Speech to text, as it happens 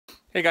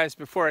Hey guys,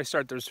 before I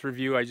start this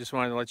review, I just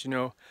wanted to let you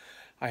know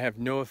I have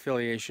no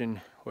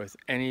affiliation with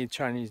any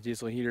Chinese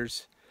diesel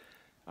heaters.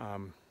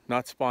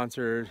 Not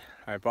sponsored.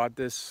 I bought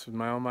this with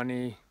my own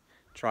money,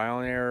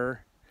 trial and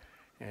error,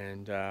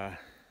 and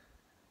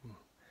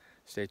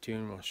stay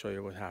tuned, we'll show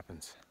you what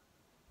happens.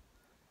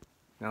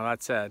 Now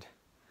that said,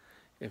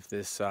 if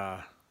this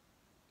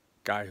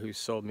guy who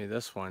sold me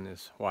this one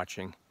is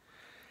watching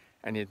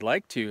and he'd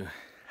like to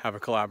have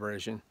a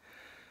collaboration,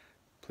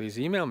 please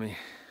email me.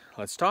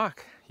 Let's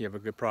talk. You have a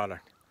good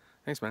product.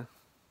 Thanks, man.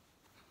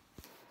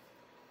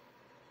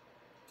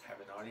 Have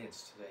an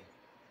audience today.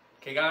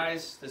 Okay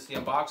guys, this is the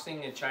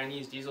unboxing of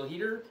Chinese diesel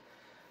heater.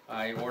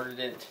 I ordered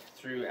it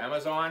through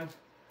Amazon,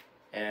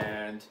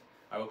 and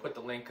I will put the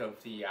link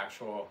of the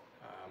actual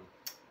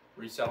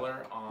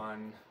reseller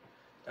on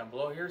down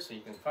below here so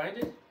you can find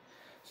it.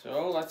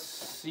 So let's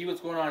see what's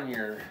going on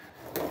here.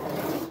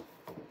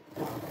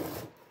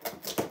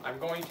 I'm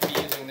going to be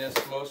using this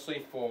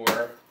mostly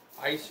for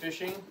ice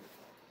fishing.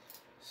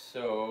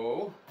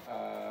 So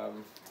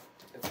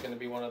it's going to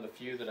be one of the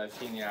few that I've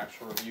seen the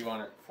actual review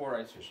on it for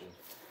ice fishing.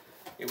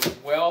 It was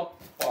well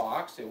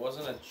boxed. It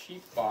wasn't a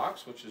cheap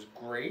box, which is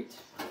great.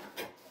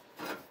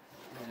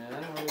 And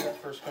what do we got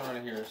first going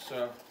on here?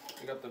 So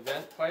we got the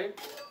vent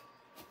pipe.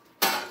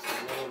 It's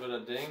a little bit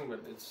of ding,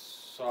 but it's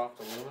soft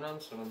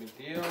aluminum, so no big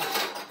deal.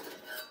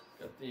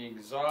 Got the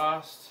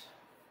exhaust.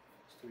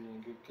 It's to be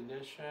in good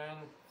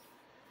condition.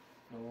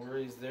 No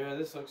worries there.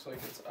 This looks like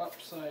it's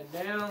upside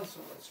down, so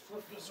let's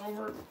flip this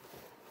over.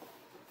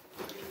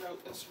 Get it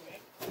out this way.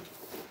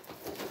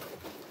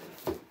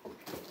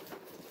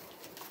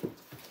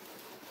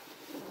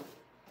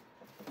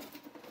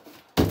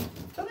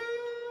 Ta-da!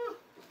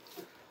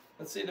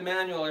 Let's see the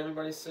manual.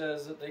 Everybody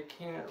says that they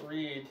can't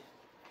read.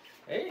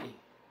 Hey,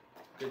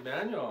 good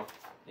manual.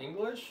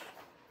 English?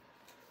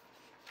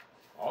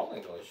 All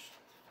English.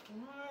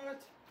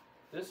 What?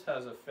 This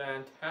has a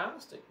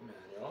fantastic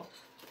manual.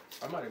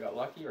 I might have got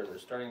lucky, or they're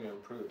starting to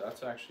improve.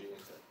 That's actually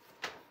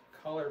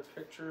color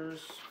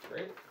pictures.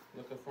 Great.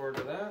 Looking forward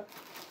to that.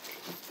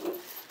 What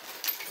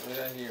we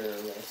got here?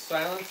 We got a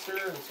silencer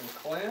and some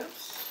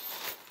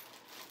clamps.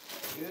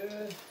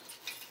 Good.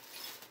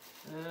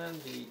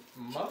 And the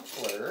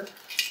muffler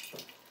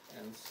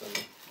and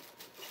some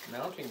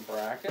mounting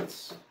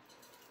brackets.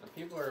 Now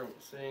people are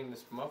saying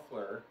this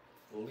muffler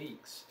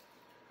leaks.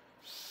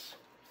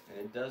 And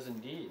it does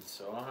indeed.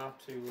 So I'll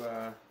have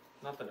to,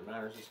 not that it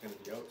matters, it's going to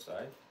be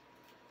outside.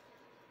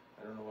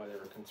 I don't know why they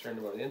were concerned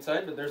about the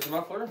inside, but there's the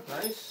muffler.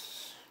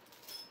 Nice.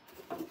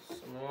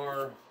 Some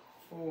more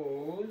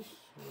hose.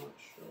 I'm not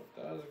sure what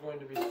that is going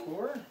to be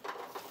for. And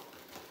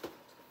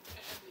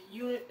the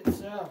unit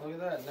itself, look at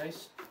that.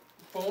 Nice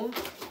foam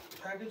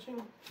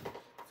packaging.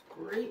 It's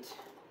great.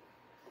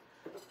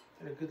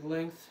 And a good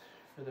length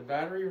for the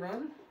battery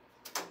run.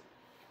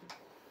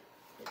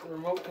 Got the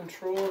remote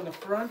control in the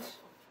front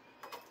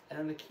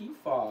and the key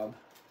fob.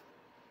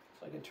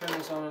 So I can turn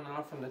this on and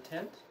off from the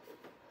tent.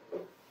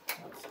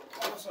 That's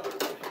awesome.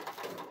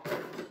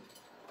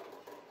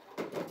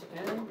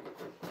 And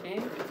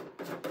tank.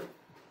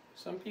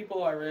 Some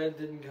people I read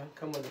didn't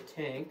come with a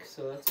tank,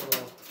 so that's a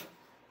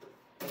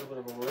little bit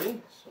of a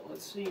worry. So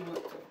let's see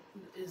what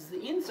is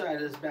the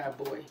inside of this bad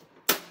boy.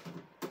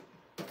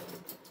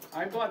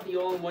 I bought the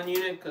all-in-one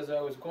unit because I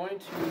was going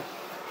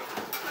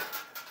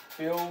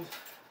to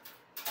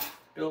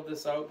build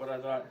this out, but I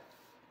thought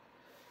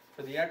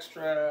for the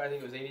extra, I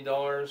think it was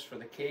 $80 for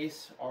the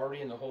case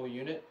already in the whole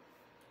unit.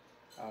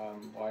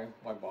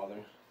 Why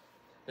bother?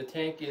 The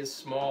tank is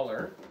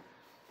smaller,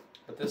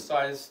 but this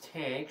size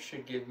tank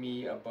should give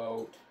me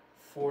about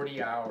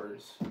 40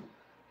 hours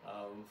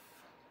of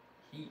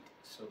heat,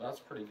 so that's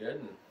pretty good,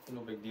 and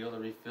no big deal to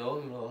refill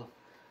in the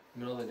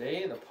middle of the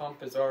day. The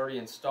pump is already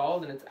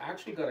installed, and it's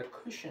actually got a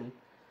cushion,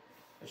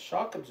 a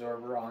shock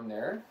absorber on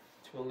there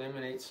to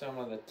eliminate some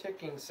of the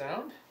ticking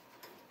sound.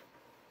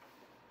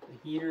 The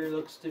heater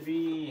looks to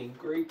be in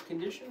great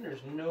condition.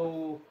 There's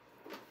no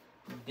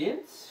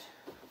dents.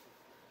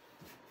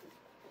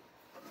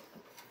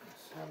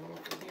 Let's have a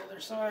look at the other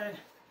side.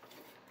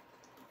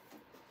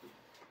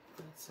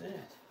 That's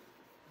it.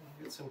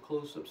 I'll get some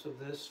close-ups of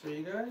this for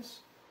you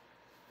guys.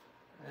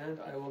 And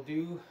I will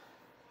do,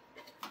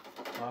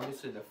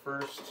 obviously, the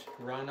first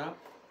run-up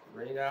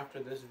right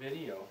after this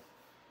video.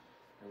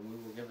 And we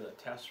will give it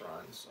a test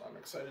run, so I'm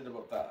excited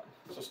about that.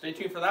 So stay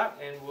tuned for that,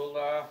 and we'll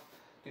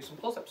do some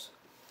close-ups.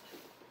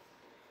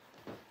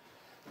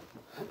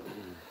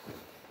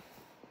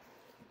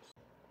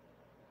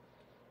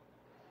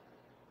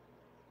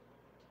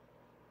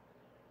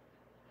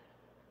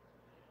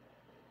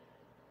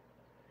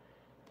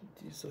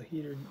 Diesel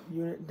heater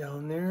unit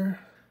down there.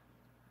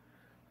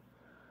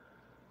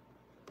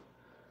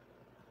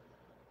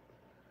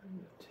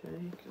 And the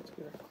tank, let's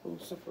get a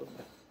close-up of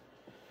it.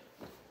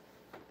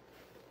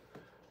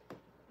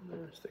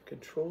 There's the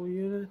control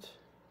unit.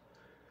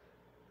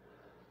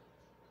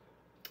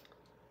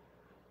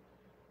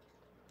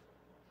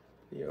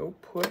 The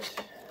output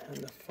and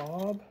the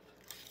fob.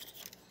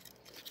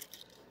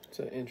 It's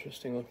an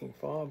interesting looking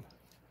fob.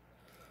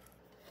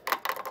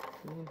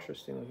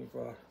 Interesting looking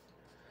file.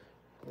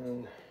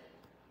 And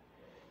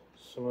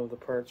some of the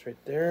parts right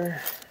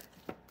there.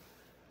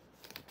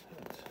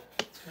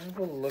 Let's have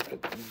a look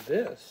at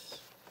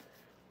this.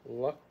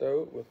 Lucked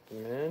out with the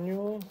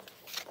manual.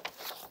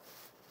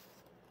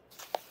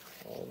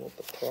 All about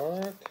the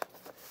product.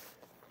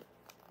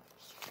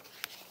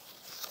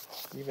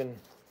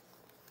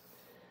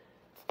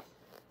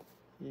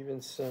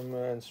 Even some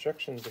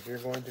instructions if you're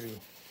going to be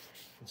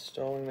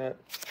installing that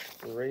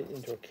right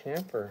into a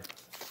camper.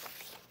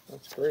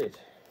 That's great.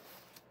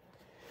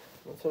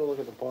 Let's have a look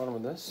at the bottom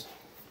of this.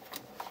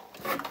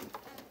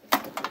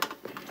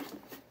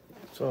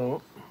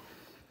 So,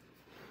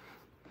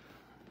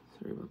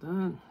 sorry about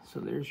that. So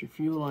there's your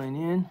fuel line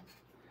in.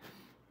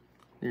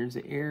 There's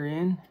the air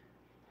in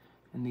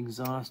and the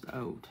exhaust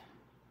out.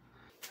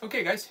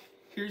 Okay guys,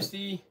 here's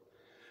the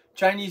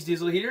Chinese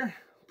diesel heater.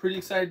 Pretty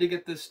excited to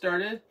get this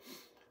started.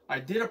 I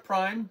did a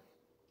prime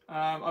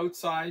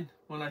outside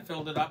when I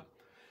filled it up.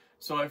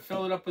 So I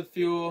filled it up with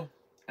fuel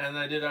and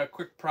I did a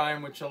quick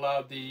prime which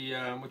allowed the,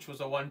 which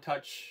was a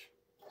one-touch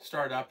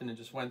startup, and it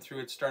just went through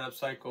its startup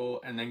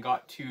cycle and then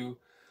got to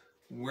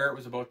where it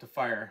was about to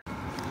fire.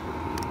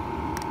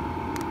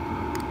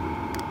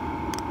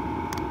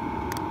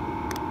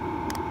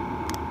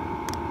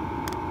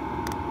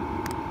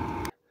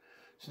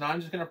 So now I'm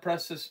just going to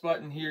press this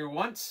button here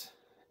once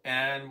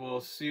and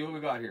we'll see what we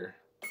got here.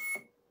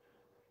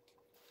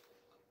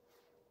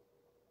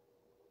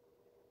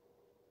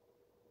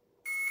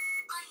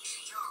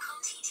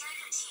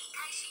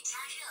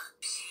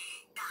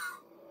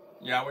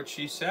 Yeah, what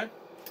she said.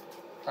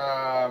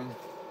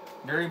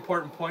 Very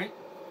important point.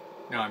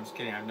 No, I'm just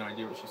kidding. I have no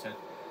idea what she said.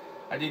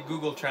 I did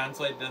Google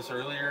Translate this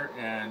earlier,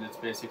 and it's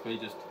basically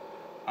just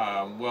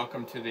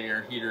welcome to the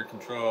air heater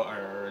control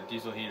or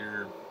diesel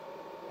heater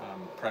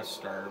press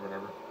start or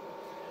whatever,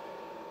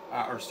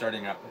 or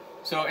starting up.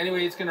 So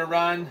anyway, it's going to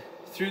run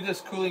through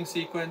this cooling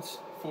sequence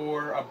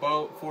for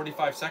about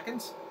 45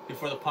 seconds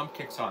before the pump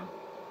kicks on.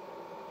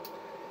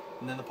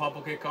 And then the pump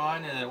will kick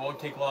on, and it won't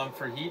take long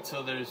for heat.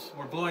 So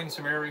we're blowing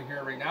some air right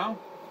here right now,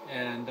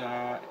 and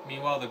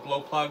meanwhile the glow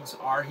plugs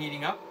are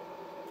heating up.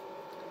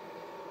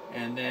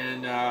 And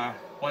then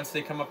once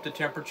they come up to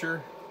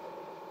temperature,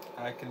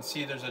 I can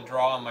see there's a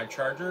draw on my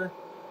charger,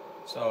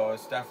 so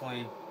it's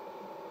definitely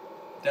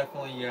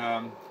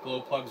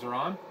glow plugs are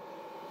on.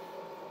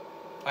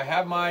 I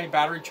have my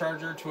battery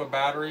charger to a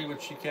battery,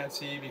 which you can't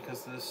see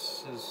because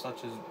this is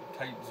such a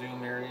tight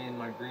zoom area in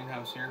my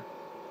greenhouse here.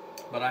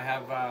 But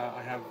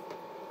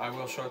I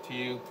will show it to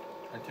you.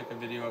 I took a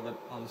video of it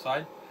on the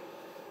side.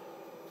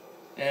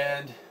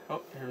 And,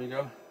 oh, here we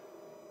go.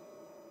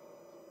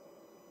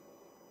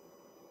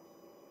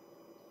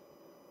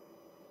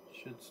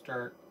 Should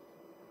start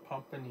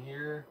pumping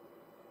here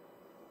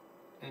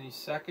any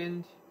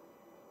second.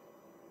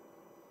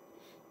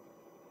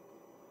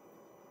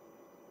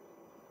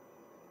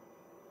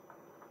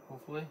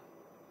 Hopefully.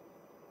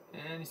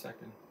 Any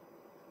second.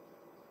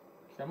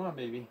 Come on,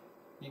 baby.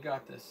 You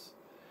got this.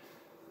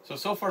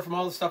 So far from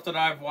all the stuff that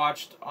I've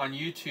watched on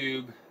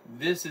YouTube,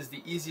 this is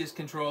the easiest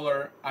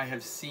controller I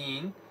have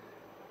seen.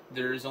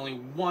 There's only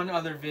one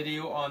other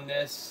video on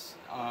this.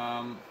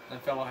 The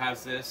fellow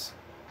has this.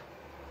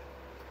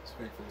 Let's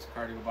wait for this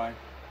car to go by.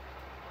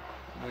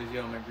 Noisy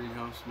out of my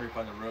greenhouse, right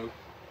by the road.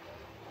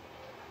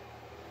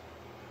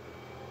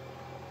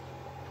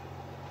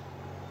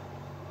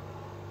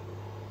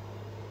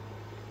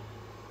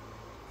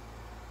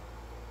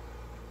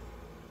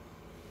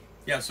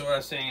 Yeah, so what I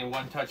was saying, a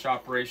one-touch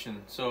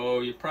operation. So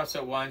you press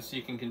it once,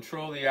 you can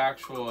control the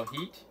actual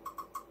heat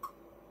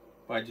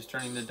by just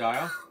turning the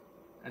dial,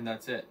 and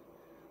that's it.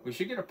 We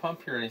should get a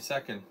pump here any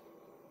second.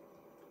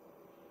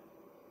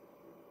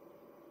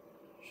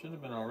 Should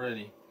have been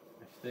already,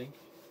 I think.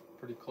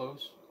 Pretty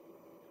close.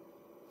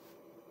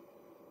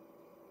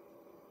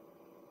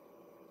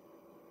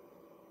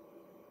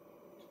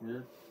 It's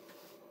weird.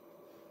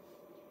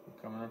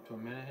 We're coming up to a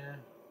minute here.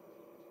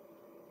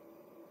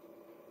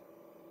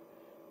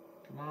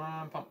 Come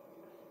on, pump.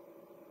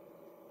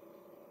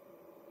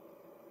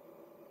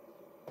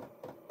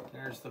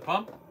 There's the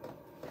pump.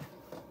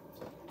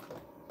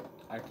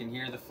 I can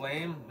hear the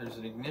flame. There's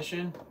an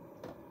ignition.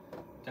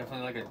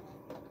 Definitely like a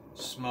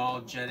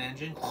small jet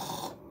engine.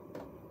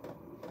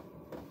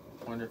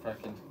 Wonder if I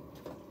can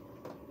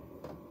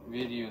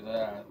video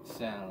that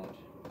sound.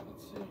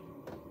 Let's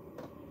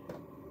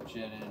see.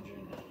 Jet engine.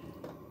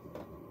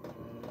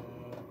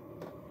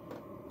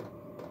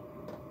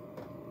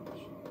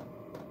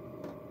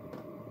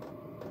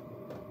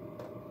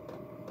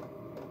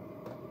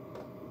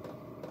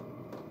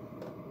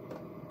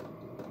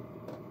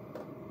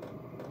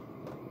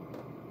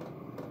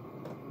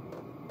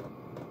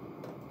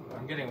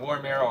 I'm getting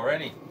warm air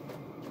already.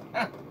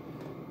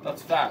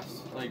 That's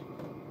fast. Like,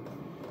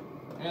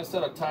 I'm gonna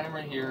set a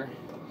timer here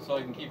so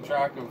I can keep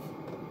track of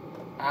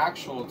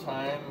actual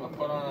time. I'll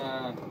put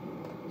on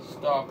a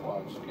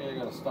stopwatch. Okay, I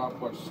got a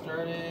stopwatch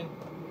starting.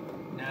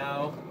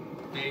 Now,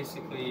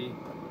 basically,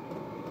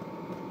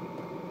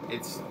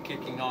 it's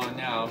kicking on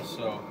now,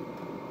 so,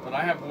 but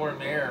I have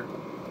warm air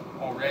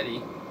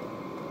already.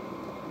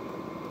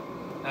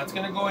 Now it's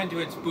going to go into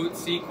its boot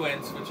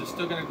sequence, which is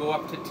still going to go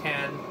up to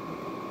 10.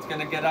 It's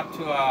going to get up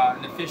to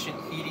an efficient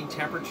heating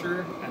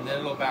temperature, and then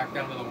it'll back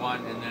down to the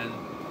 1, and then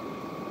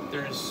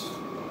there's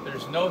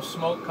no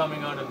smoke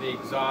coming out of the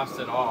exhaust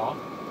at all.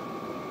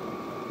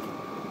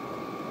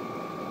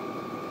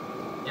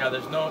 Yeah,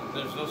 there's no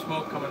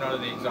smoke coming out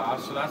of the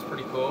exhaust, so that's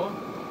pretty cool.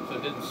 So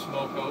it didn't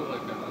smoke out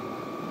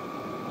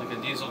like a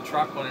diesel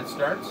truck when it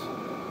starts.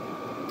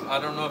 I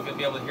don't know if you'll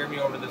be able to hear me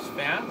over this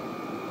fan.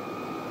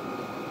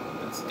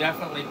 It's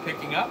definitely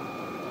picking up.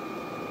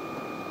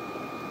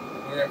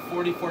 We're at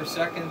 44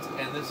 seconds,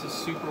 and this is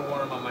super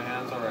warm on my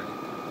hands already.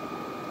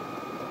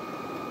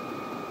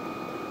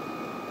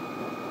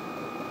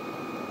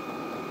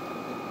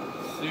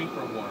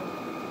 Super warm.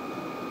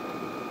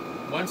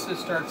 Once this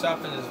starts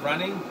up and is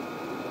running,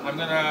 I'm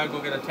gonna go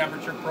get a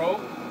temperature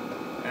probe,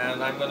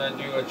 and I'm gonna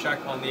do a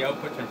check on the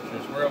output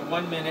temperatures. We're at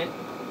 1 minute,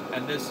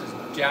 and this is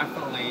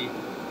definitely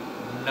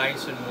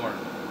nice and warm.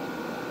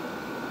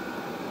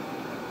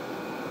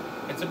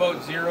 It's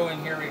about 0 in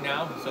here right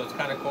now, so it's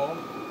kind of cold.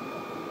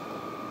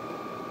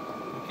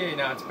 Okay,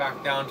 now it's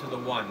back down to the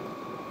 1.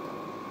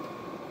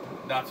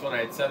 That's what I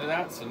had set it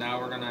at, so now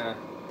we're gonna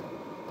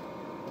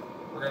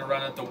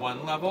run at the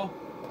 1 level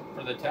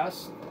for the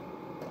test.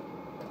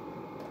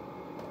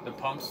 The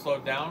pump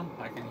slowed down.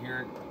 I can hear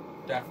it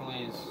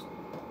definitely is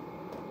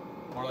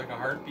more like a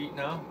heartbeat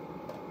now.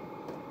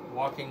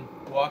 Walking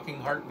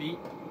heartbeat.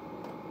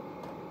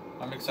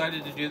 I'm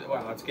excited to do that.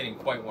 Wow, it's getting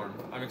quite warm.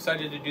 I'm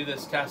excited to do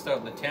this test out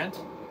in the tent.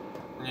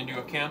 We're gonna do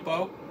a camp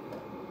out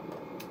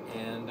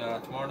and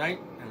tomorrow night,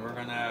 and we're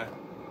gonna,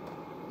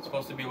 it's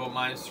supposed to be about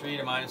 -3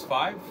 to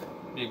 -5.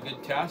 Be a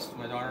good test.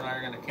 My daughter and I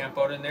are gonna camp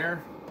out in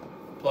there,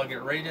 plug it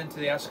right into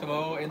the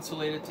Eskimo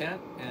insulated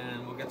tent,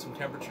 and we'll get some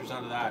temperatures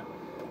out of that.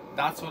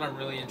 That's what I'm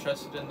really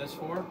interested in this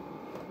for.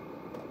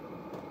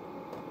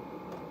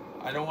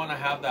 I don't want to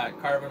have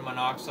that carbon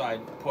monoxide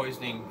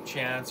poisoning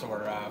chance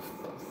or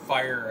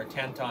fire, a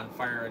tent on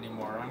fire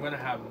anymore. I'm going to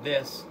have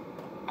this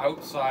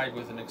outside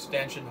with an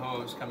extension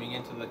hose coming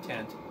into the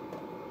tent.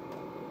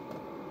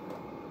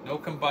 No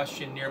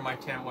combustion near my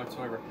tent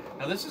whatsoever.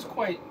 Now this is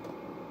quite,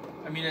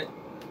 I mean,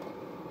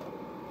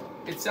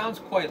 it sounds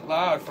quite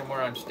loud from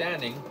where I'm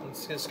standing.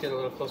 Let's just get a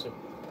little closer.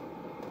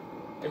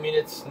 I mean,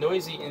 it's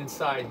noisy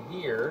inside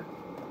here,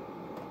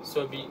 so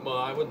it'd be, well,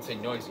 I wouldn't say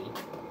noisy,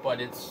 but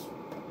it's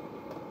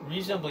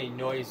reasonably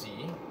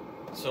noisy.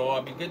 So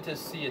it'll be good to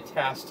see a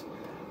test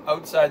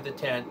outside the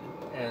tent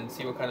and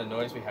see what kind of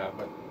noise we have.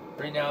 But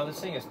right now,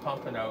 this thing is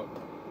pumping out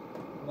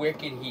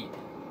wicked heat,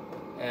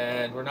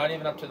 and we're not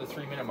even up to the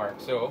 3-minute mark.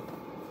 So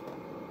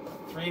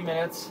 3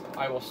 minutes,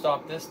 I will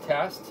stop this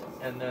test,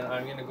 and then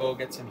I'm gonna go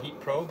get some heat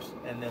probes,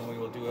 and then we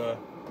will do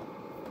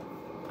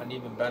an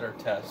even better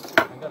test.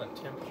 I got a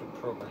temperature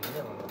probe right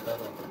here, and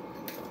that'll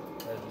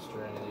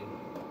register anything.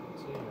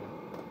 Let's see here.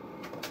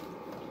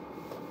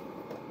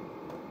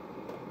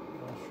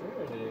 I'm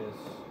sure it is.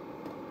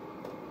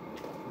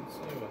 Let's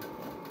see.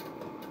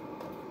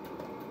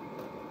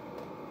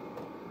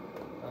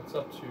 That's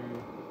up to,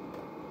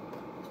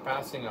 it's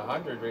passing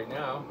 100 right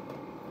now,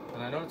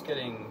 and I know it's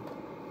getting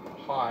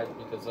hot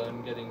because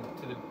I'm getting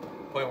to the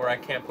point where I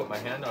can't put my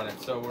hand on it.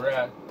 So we're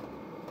at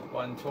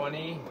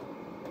 120,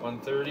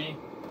 130.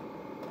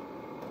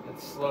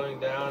 It's slowing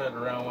down at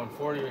around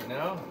 140 right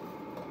now.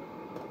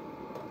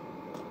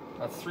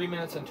 That's 3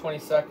 minutes and 20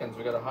 seconds.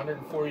 We got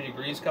 140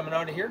 degrees coming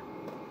out of here.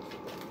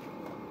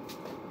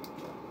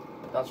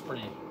 That's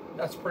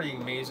pretty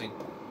amazing.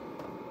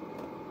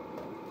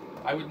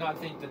 I would not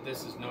think that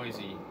this is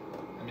noisy.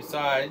 And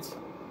besides,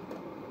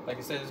 like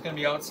I said, it's going to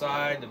be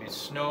outside. There'll be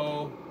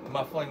snow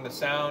muffling the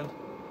sound.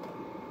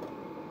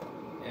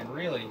 And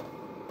really,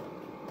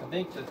 I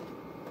think that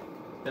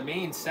the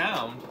main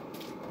sound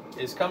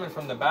is coming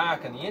from the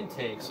back and the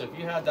intake. So if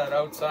you had that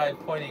outside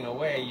pointing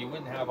away, you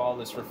wouldn't have all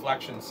this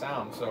reflection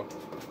sound. So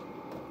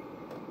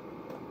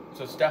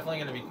it's definitely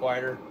going to be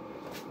quieter.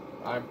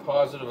 I'm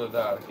positive of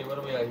that. Okay, what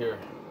are we at here?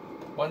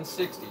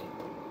 160.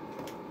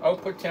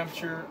 Output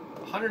temperature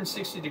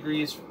 160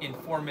 degrees in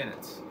 4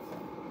 minutes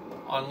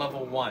on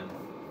level 1.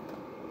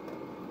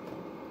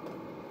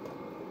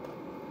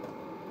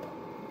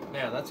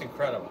 Man, that's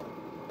incredible.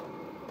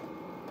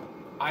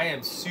 I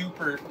am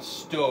super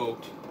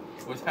stoked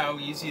with how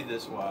easy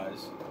this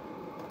was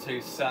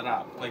to set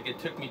up. Like, it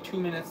took me 2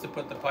 minutes to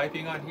put the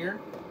piping on here,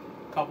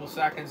 a couple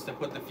seconds to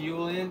put the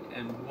fuel in,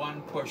 and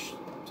 1 push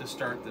to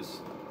start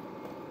this.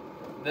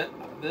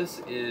 This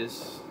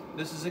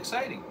is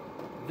exciting,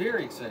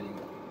 very exciting.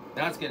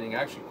 Now it's getting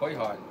actually quite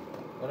hot.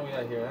 What do we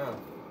got here now?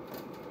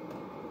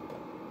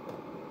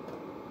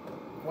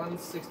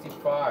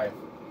 165.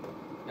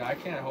 Yeah, I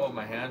can't hold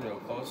my hand real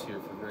close here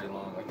for very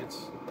long. Like,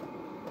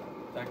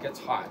 that gets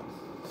hot.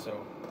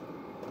 So,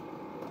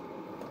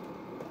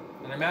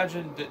 and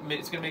imagine that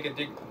it's going to make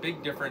a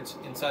big difference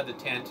inside the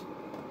tent,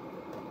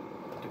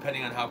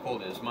 depending on how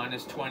cold it is.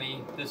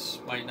 -20. This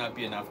might not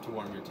be enough to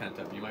warm your tent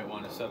up. You might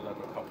want to set it up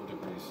a couple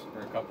degrees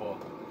or a couple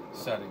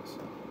settings.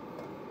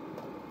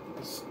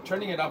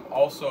 Turning it up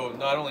also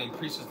not only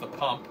increases the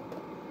pump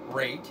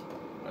rate,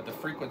 the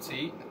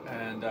frequency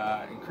and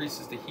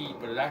increases the heat,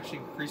 but it actually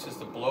increases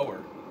the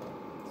blower.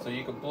 So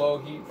you can blow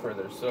heat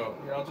further. So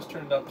here, I'll just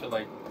turn it up to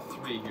like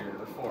 3 here,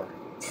 or 4.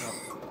 No,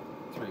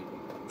 3.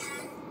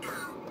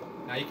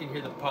 Now you can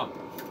hear the pump.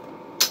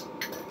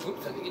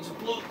 Oops, I think it just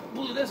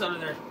blew this out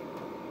of there.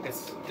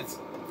 It's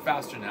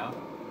faster now.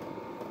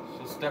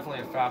 So it's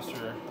definitely a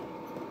faster.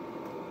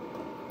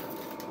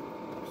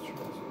 Let's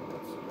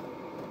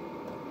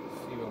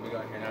see what we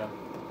got here now.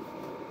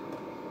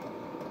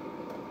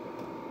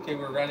 Okay,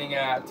 we're running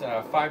at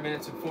 5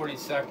 minutes and 40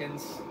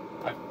 seconds.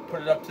 I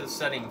put it up to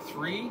setting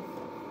 3.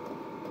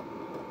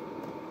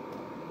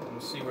 We'll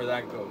see where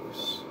that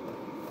goes.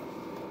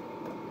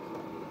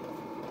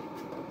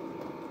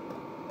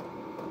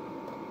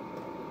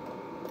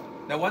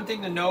 Now, one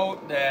thing to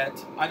note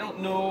that I don't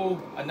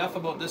know enough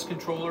about this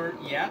controller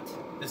yet.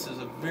 This is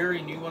a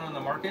very new one on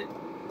the market.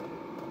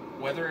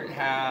 Whether it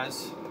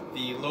has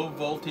the low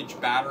voltage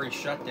battery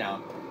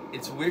shutdown.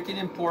 It's wicked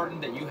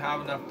important that you have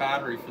enough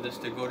battery for this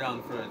to go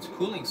down for its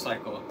cooling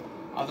cycle.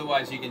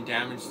 Otherwise, you can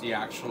damage the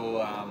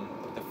actual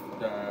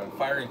the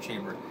firing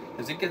chamber.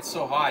 Because it gets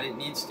so hot, it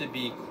needs to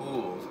be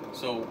cooled.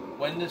 So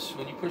when you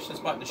push this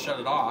button to shut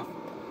it off,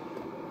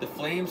 the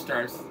flame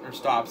starts or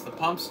stops, the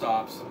pump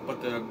stops,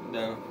 but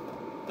the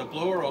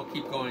blower will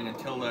keep going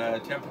until the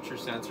temperature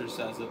sensor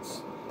says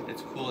it's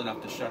cool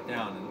enough to shut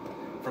down. And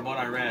from what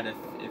I read,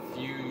 if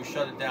you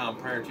shut it down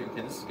prior to,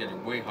 okay, this is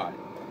getting way hot.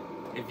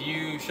 If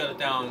you shut it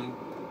down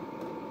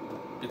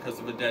because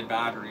of a dead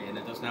battery and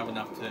it doesn't have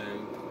enough to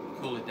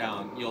cool it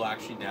down, you'll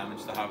actually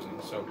damage the housing.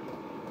 So,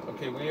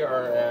 okay, we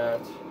are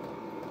at,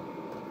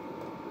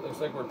 looks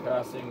like we're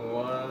passing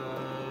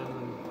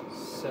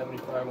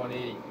 175,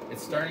 180.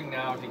 It's starting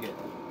now to get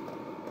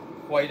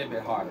quite a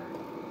bit hotter.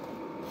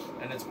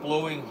 And it's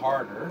blowing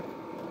harder.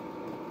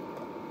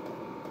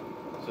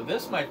 So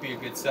this might be a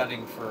good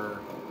setting for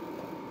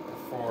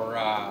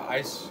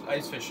ice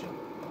fishing.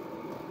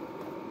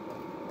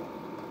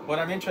 What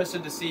I'm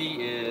interested to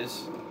see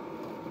is,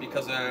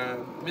 because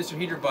Mr.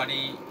 Heater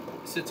Buddy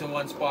sits in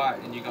one spot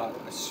and you got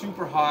a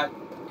super hot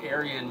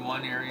area in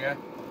one area,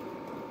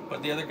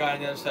 but the other guy on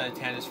the other side of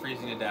the tent is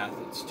freezing to death.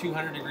 It's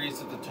 200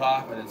 degrees at the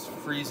top and it's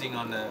freezing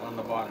on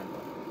the bottom.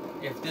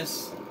 If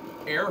this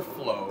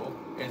airflow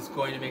is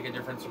going to make a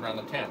difference around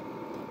the tent.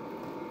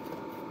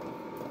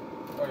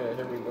 Oh yeah,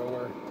 here we go.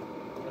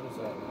 What is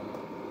that now?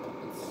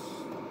 It's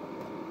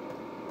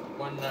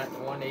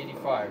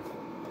 185.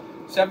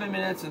 7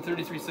 minutes and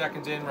 33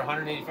 seconds in, we're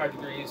 185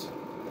 degrees.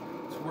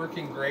 It's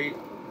working great.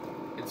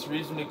 It's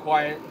reasonably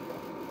quiet.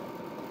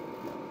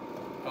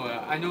 Oh,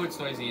 I know it's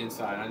noisy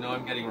inside. I know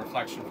I'm getting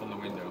reflection from the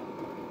window.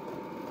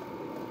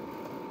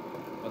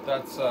 But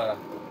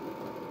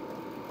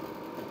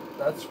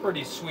that's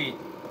pretty sweet,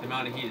 the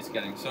amount of heat it's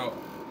getting. So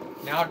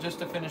now just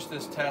to finish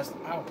this test,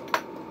 I'm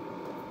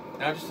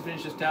going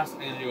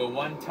to do a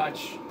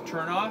one-touch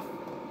turn off,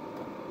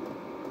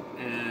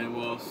 and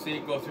we'll see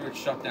it go through its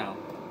shutdown.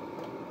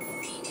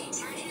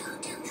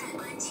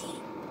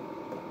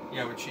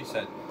 Yeah, what she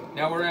said.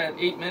 Now we're at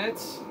 8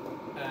 minutes,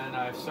 and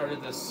I've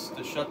started the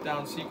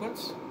shutdown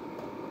sequence,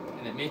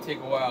 and it may take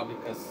a while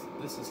because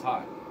this is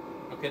hot.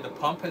 Okay, the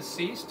pump has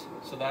ceased,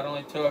 so that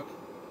only took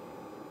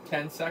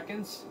 10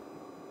 seconds,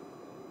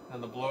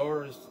 and the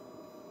blower is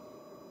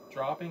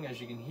dropping, as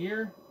you can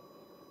hear.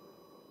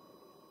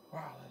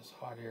 Wow, that is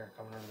hot air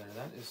coming over there.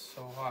 That is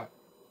so hot.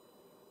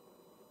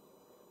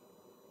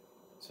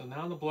 So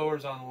now the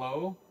blower's on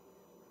low.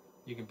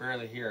 You can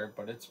barely hear it,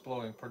 but it's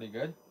blowing pretty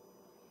good.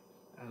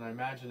 And I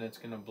imagine it's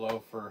going to blow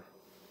for,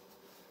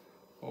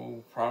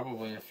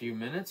 probably a few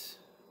minutes.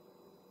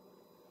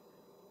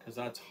 Because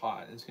that's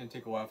hot. It's going to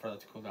take a while for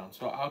that to cool down.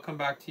 So I'll come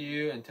back to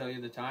you and tell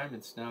you the time.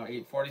 It's now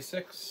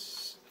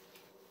 8:46.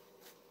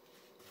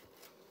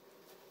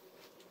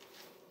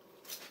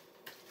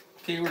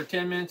 Okay, we're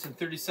 10 minutes and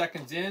 30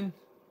 seconds in.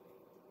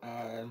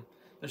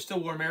 There's still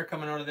warm air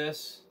coming out of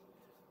this,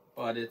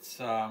 but it's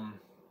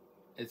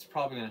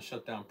probably going to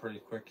shut down pretty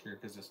quick here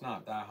because it's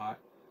not that hot.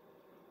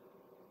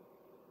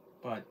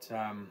 But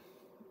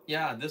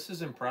yeah, this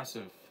is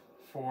impressive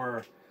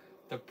for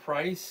the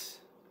price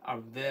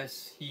of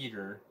this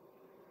heater.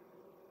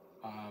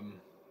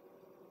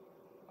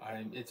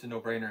 It's a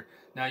no-brainer.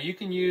 Now you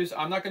can use,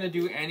 I'm not going to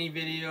do any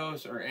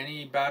videos or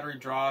any battery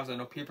draws. I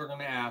know people are going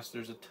to ask.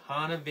 There's a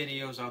ton of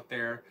videos out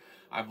there.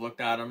 I've looked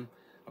at them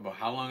about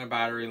how long a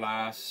battery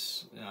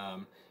lasts.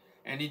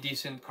 Any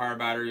decent car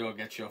battery will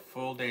get you a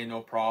full day,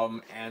 no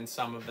problem, and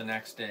some of the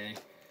next day.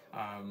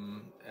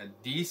 A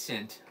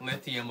decent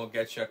lithium will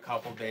get you a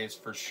couple days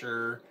for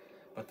sure,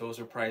 but those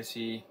are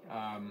pricey.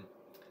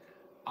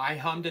 I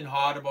hummed and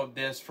hawed about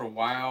this for a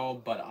while,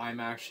 but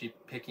I'm actually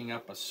picking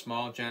up a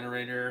small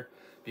generator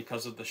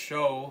because of the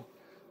show.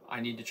 I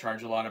need to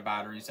charge a lot of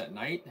batteries at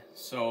night,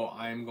 so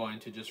I'm going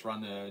to just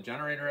run the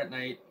generator at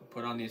night,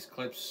 put on these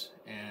clips,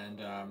 and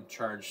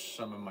charge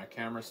some of my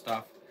camera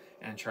stuff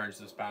and charge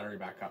this battery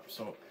back up.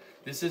 So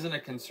this isn't a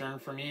concern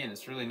for me, and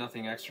it's really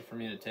nothing extra for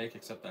me to take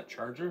except that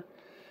charger,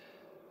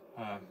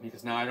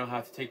 because now I don't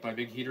have to take my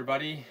big Heater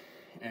Buddy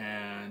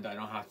and I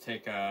don't have to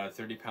take a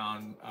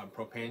 30-pound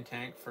propane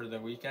tank for the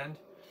weekend.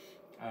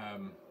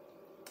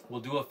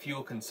 We'll do a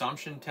fuel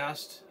consumption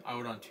test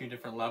out on 2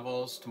 different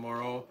levels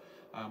tomorrow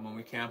when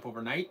we camp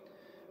overnight.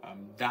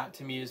 That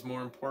to me is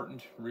more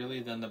important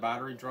really than the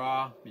battery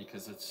draw,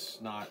 because it's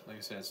not, like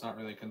I said, it's not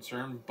really a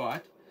concern,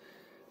 but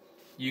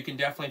you can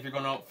definitely, if you're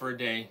going out for a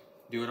day,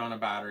 do it on a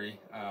battery.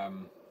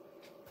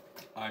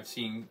 I've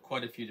seen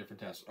quite a few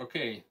different tests.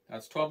 Okay,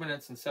 that's 12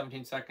 minutes and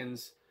 17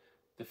 seconds.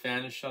 The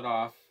fan is shut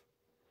off,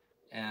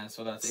 and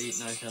so that's 8,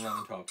 9, 10,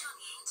 11, 12.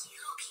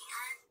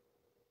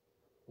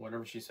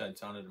 Whatever she said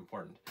sounded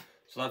important.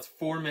 So that's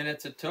 4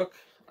 minutes it took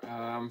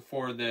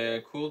for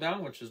the cool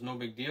down, which is no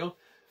big deal.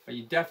 But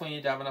you definitely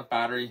need to have enough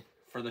battery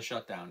for the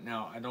shutdown.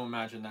 Now, I don't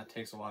imagine that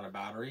takes a lot of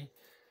battery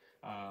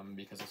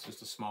because it's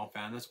just a small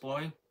fan that's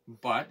blowing.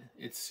 But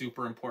it's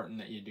super important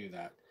that you do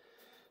that.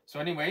 So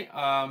anyway,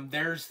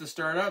 there's the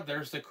startup.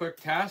 There's the quick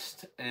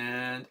test.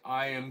 And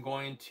I am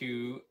going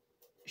to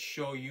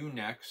show you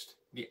next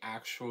the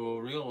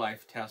actual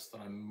real-life test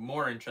that I'm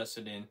more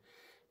interested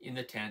in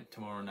the tent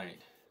tomorrow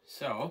night.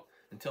 So,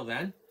 until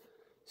then,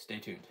 stay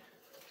tuned.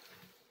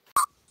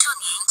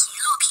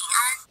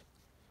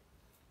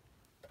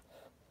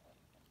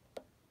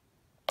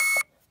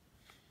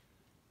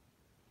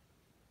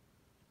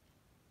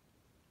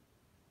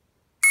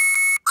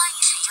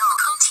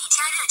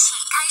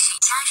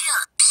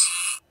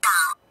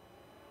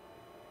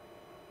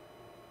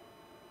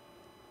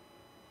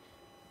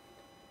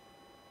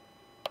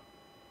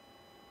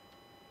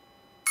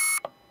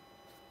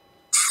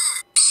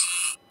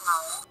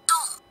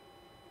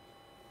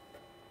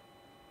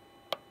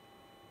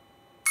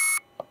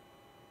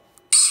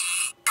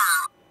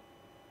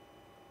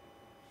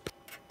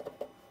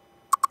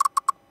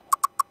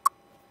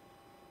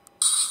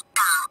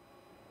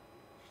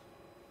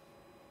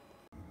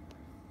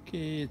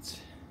 Okay, I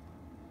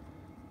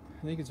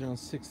think it's around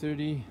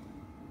 6:30.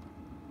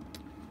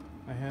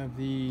 I have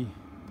the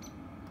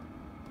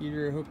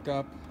heater hooked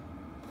up.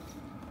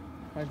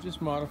 I've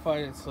just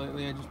modified it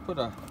slightly. I just put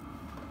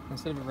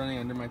instead of it running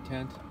under my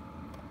tent,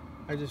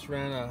 I just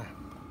ran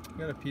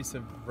got a piece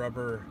of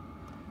rubber.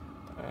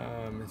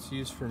 It's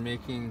used for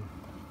making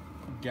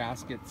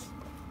gaskets,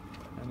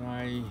 and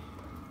I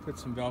put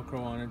some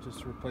Velcro on it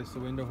just to replace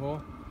the window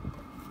hole.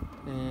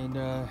 And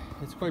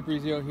it's quite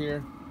breezy out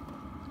here.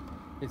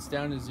 It's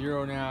down to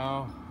 0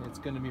 now. It's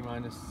going to be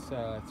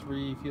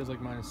 -3, feels like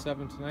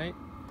 -7 tonight.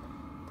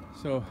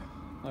 So,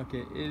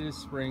 okay, it is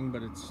spring,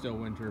 but it's still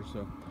winter,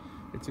 so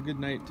it's a good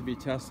night to be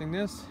testing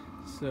this.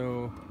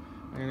 So,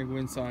 I'm going to go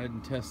inside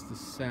and test the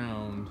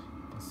sound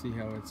and see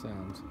how it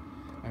sounds.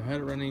 I've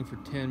had it running for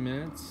 10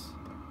 minutes.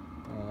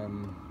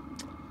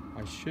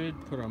 I should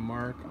put a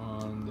mark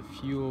on the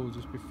fuel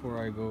just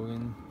before I go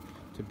in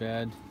to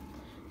bed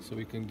so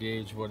we can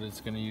gauge what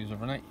it's going to use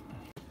overnight.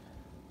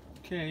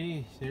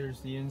 Okay, there's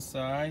the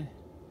inside.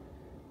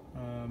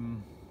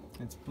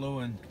 It's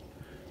blowing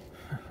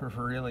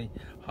really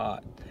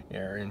hot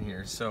air in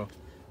here. So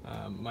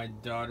my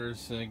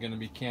daughter's going to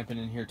be camping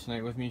in here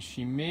tonight with me.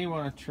 She may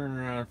want to turn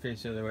around and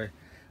face the other way.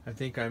 I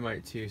think I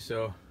might too.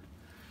 So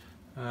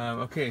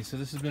okay, so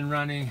this has been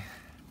running,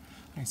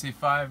 I can say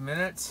 5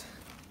 minutes,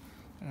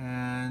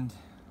 and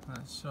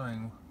that's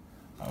showing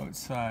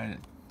outside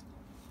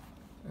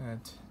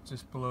at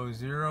just below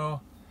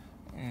 0,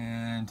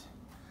 and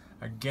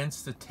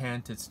against the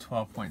tent it's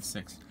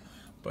 12.6.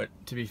 But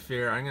to be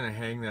fair, I'm gonna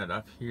hang that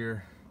up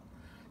here.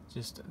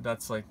 Just,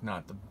 that's like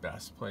not the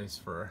best place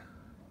for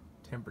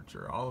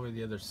temperature. All the way to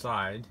the other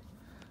side,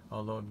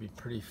 although it'd be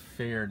pretty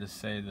fair to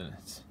say that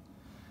it's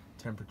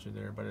temperature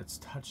there, but it's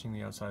touching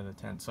the outside of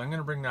the tent. So I'm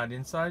gonna bring that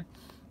inside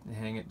and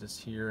hang it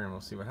just here, and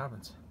we'll see what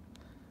happens.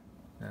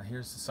 Now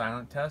here's the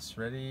silent test.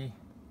 Ready?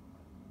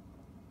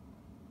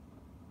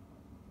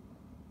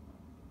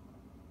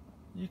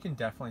 You can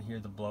definitely hear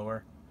the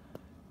blower.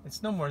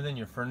 It's no more than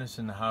your furnace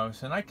in the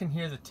house, and I can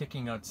hear the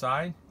ticking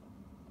outside.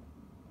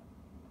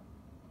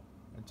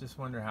 I just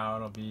wonder how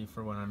it'll be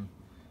for when I'm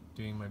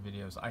doing my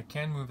videos. I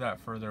can move that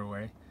further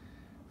away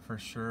for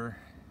sure.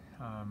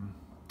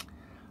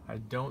 I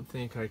don't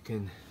think I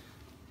can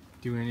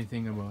do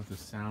anything about the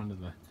sound of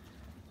the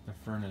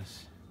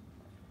furnace.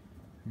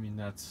 I mean,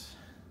 that's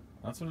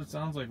what it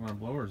sounds like when a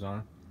blower's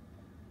on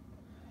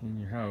in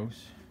your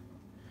house.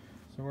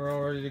 So we're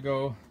all ready to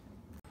go.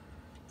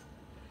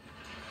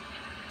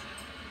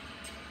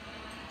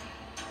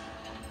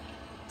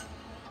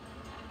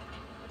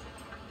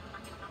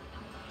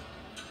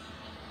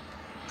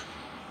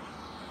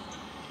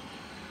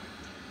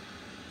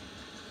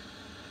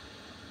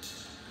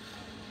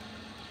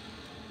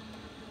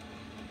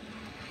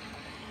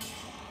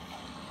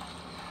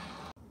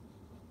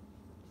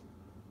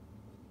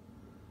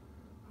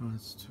 Well,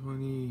 it's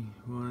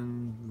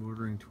 21,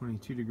 bordering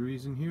 22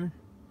 degrees in here.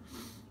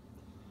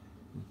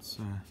 It's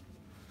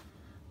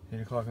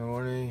 8 o'clock in the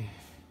morning,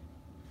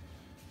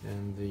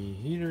 and the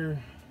heater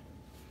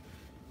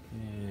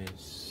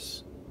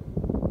is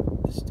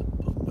still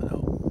pumping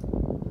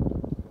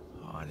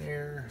out hot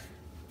air.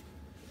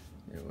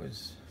 It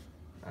was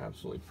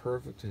absolutely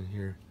perfect in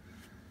here.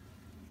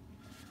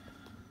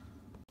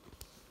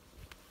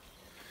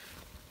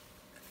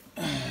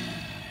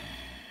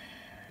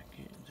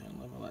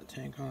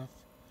 tank off.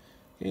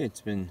 Okay,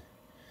 it's been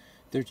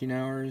 13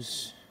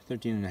 hours,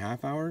 13 and a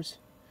half hours,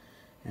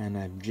 and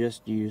I've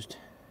just used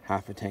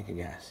half a tank of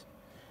gas.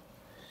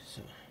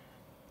 So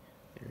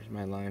there's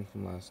my line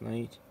from last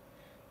night.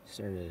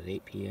 Started at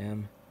 8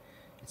 p.m.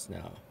 It's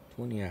now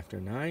 20 after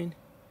 9.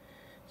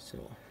 So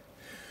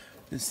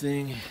this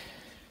thing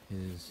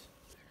is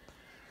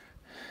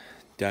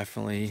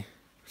definitely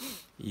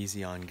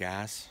easy on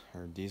gas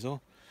or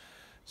diesel.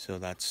 So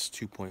that's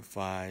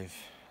 2.5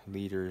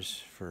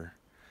 liters for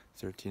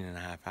 13 and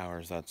a half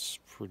hours. That's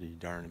pretty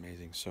darn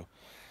amazing. So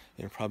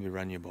it'll probably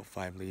run you about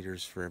 5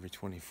 liters for every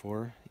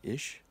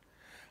 24-ish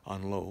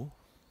on low.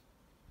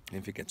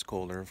 If it gets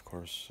colder, of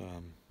course,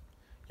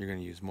 you're going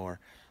to use more.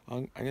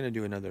 I'm going to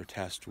do another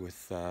test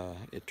with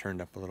it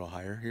turned up a little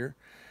higher here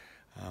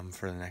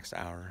for the next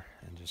hour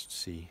and just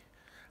see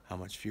how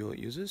much fuel it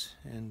uses,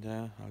 and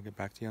I'll get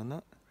back to you on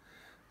that.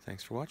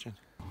 Thanks for watching.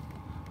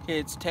 Okay,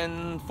 it's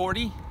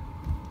 10:40.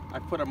 I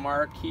put a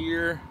mark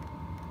here.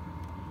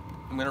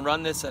 I'm going to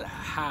run this at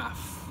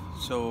half,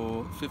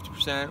 so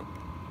 50%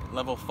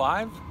 level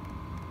 5.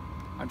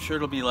 I'm sure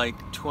it'll be like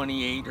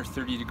 28 or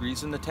 30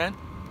 degrees in the tent.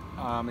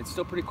 It's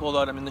still pretty cold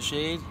out. I'm in the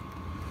shade,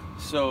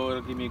 so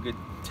it'll give me a good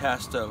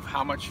test of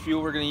how much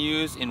fuel we're going to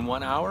use in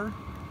 1 hour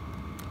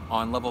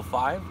on level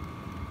 5,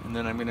 and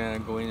then I'm going to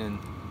go in and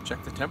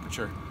check the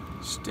temperature.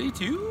 Stay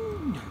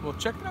tuned. We'll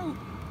check it out.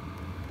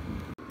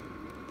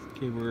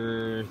 Okay,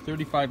 we're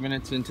 35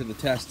 minutes into the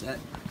test.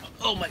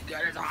 Oh my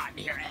God, it's hot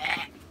in here.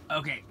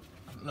 Okay,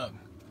 look.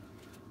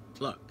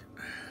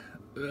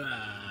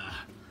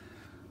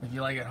 If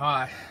you like it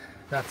hot,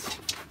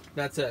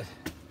 that's a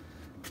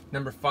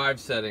number 5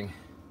 setting,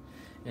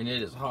 and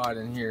it is hot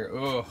in here.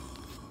 Oh,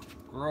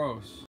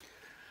 gross.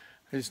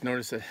 I just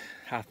noticed that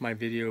half my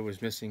video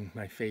was missing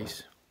my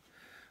face,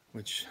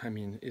 which, I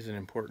mean, isn't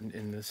important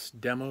in this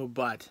demo,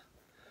 but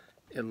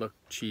it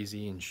looked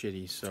cheesy and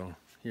shitty, so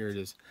here it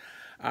is.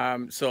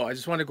 So I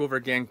just want to go over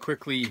again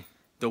quickly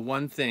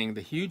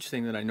the huge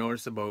thing that I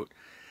noticed about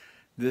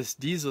this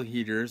diesel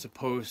heater as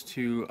opposed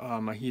to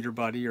a heater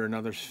body or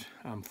another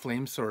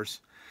flame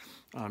source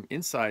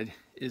inside,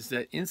 is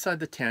that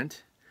inside the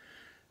tent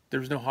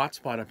there's no hot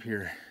spot up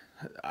here.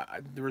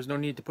 There was no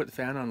need to put the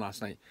fan on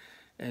last night,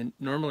 and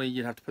normally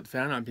you'd have to put the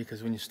fan on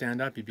because when you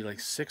stand up you'd be like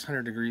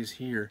 600 degrees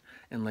here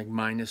and like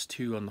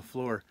 -2 on the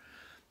floor.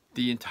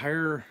 The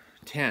entire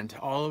tent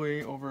all the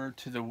way over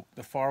to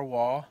the far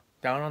wall,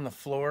 down on the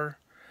floor,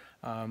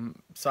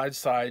 side to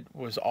side,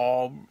 was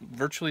all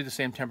virtually the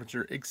same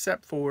temperature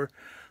except for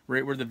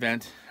right where the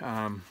vent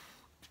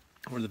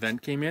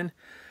came in.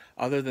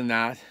 Other than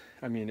that,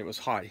 I mean, it was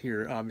hot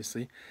here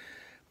obviously,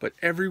 but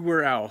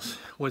everywhere else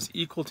was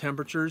equal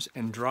temperatures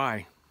and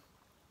dry,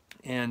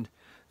 and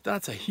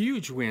that's a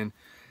huge win.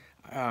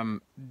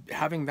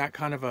 Having that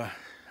kind of a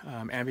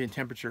ambient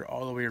temperature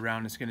all the way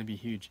around is going to be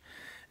huge.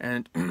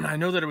 And I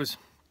know that it was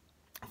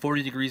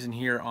 40 degrees in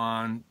here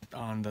on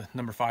the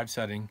number 5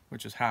 setting,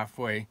 which is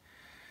halfway,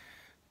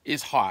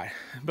 is hot.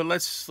 But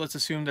let's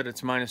assume that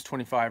it's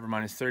 -25 or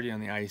 -30 on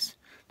the ice.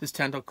 This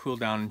tent will cool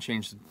down and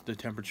change the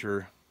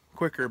temperature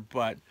quicker,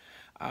 but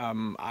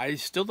I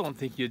still don't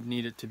think you'd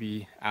need it to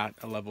be at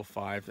a level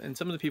 5. And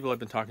some of the people I've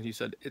been talking to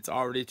said it's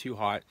already too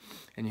hot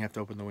and you have to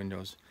open the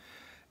windows.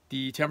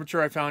 The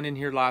temperature I found in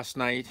here last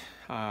night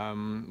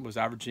was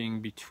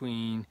averaging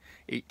between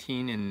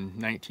 18 and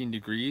 19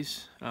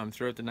 degrees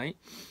throughout the night.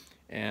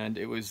 And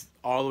it was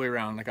all the way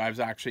around. Like, I was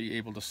actually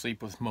able to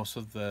sleep with most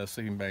of the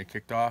sleeping bag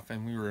kicked off,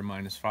 and we were at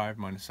 -5,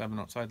 -7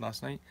 outside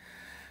last night.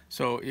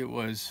 So it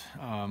was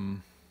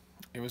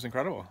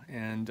incredible.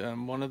 And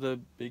one of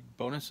the big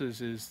bonuses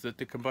is that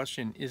the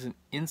combustion isn't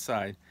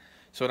inside.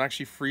 So it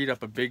actually freed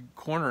up a big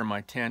corner in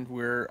my tent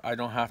where I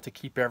don't have to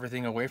keep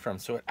everything away from.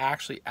 So it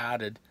actually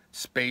added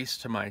space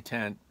to my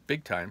tent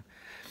big time.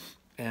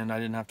 And I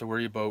didn't have to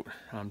worry about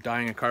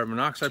dying of carbon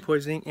monoxide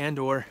poisoning and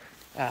or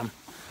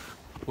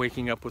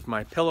waking up with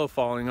my pillow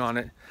falling on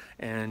it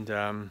and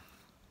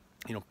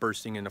you know,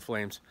 bursting into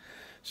flames.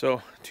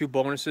 So 2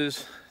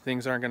 bonuses: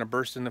 things aren't going to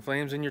burst into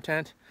flames in your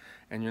tent,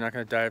 and you're not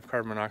going to die of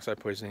carbon monoxide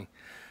poisoning.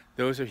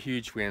 Those are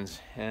huge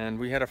wins. And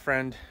we had a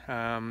friend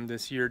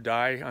this year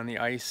die on the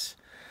ice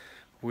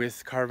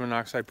with carbon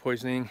monoxide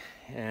poisoning,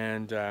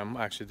 and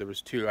actually there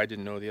was 2. I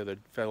didn't know the other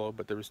fellow,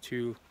 but there was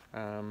 2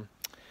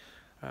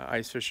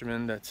 ice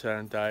fishermen that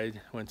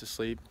died, went to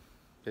sleep,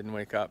 didn't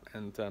wake up,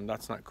 and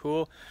that's not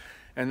cool.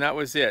 And that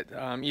was it.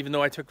 Even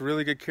though I took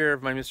really good care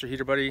of my Mr.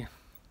 Heater Buddy,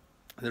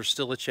 there's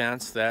still a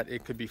chance that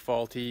it could be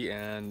faulty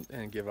and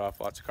give off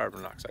lots of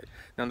carbon monoxide.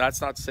 Now, that's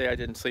not to say I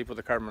didn't sleep with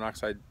a carbon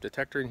monoxide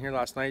detector in here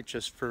last night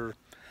just for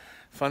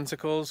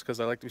funsicles,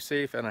 because I like to be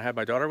safe, and I had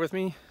my daughter with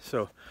me.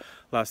 So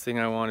last thing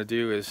I want to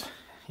do is,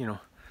 you know,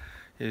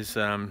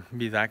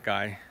 be that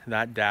guy,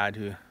 that dad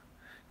who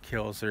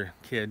kills their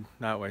kid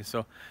that way.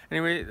 So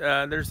anyway,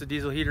 there's the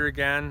diesel heater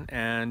again,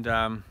 and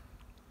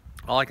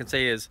all I can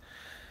say is,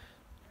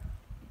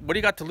 what do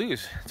you got to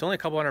lose? It's only a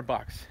couple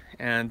 $100,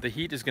 and the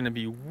heat is going to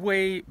be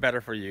way better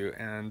for you.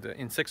 And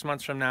in 6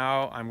 months from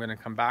now, I'm going to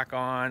come back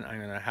on. I'm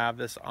going to have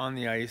this on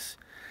the ice,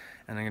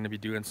 and I'm going to be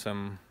doing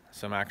some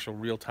some actual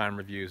real-time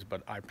reviews,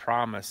 but I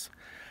promise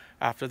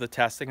after the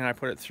testing and I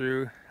put it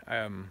through,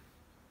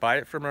 buy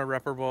it from a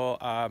reputable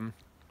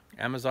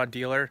Amazon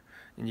dealer,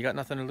 and you got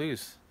nothing to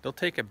lose. They'll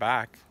take it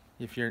back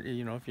if you're,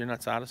 if you're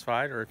not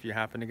satisfied, or if you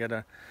happen to get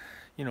a,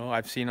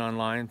 I've seen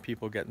online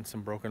people getting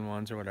some broken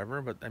ones or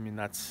whatever, but I mean,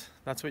 that's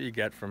what you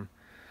get from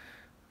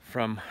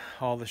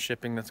all the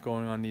shipping that's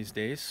going on these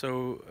days.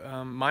 So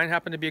mine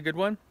happened to be a good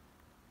one.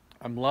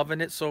 I'm loving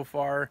it so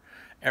far.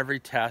 Every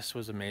test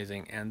was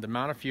amazing, and the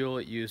amount of fuel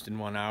it used in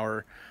 1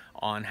 hour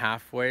on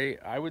halfway,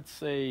 I would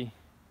say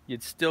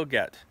you'd still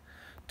get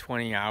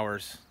 20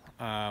 hours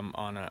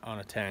on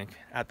a tank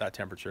at that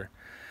temperature,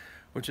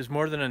 which is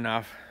more than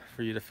enough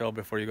for you to fill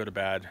before you go to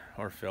bed,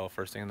 or fill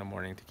first thing in the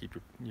morning to keep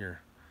your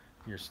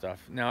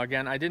stuff. Now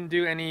again, I didn't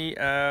do any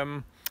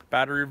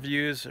battery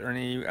reviews or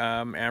any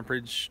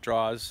amperage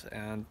draws,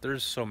 and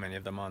there's so many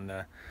of them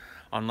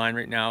online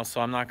right now,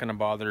 so I'm not going to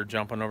bother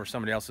jumping over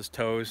somebody else's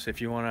toes.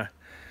 If you want to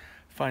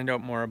find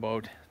out more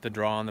about the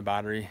draw on the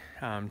battery,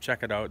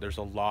 check it out. There's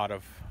a lot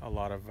of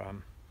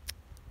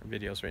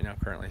videos right now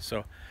currently.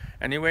 So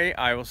anyway,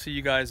 I will see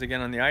you guys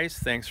again on the ice.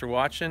 Thanks for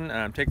watching.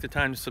 Take the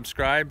time to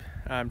subscribe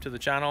to the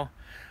channel.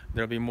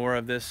 There'll be more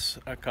of this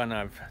kind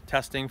of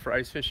testing for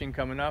ice fishing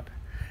coming up,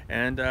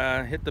 and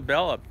hit the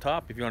bell up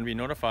top if you want to be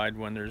notified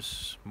when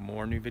there's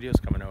more new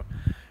videos coming out.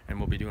 And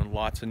we'll be doing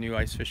lots of new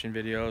ice fishing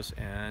videos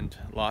and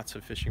lots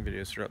of fishing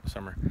videos throughout the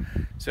summer.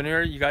 So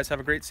anyway, you guys have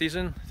a great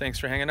season. Thanks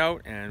for hanging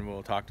out, and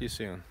we'll talk to you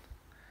soon.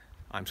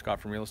 I'm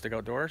Scott from Realistic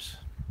Outdoors.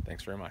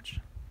 Thanks very much.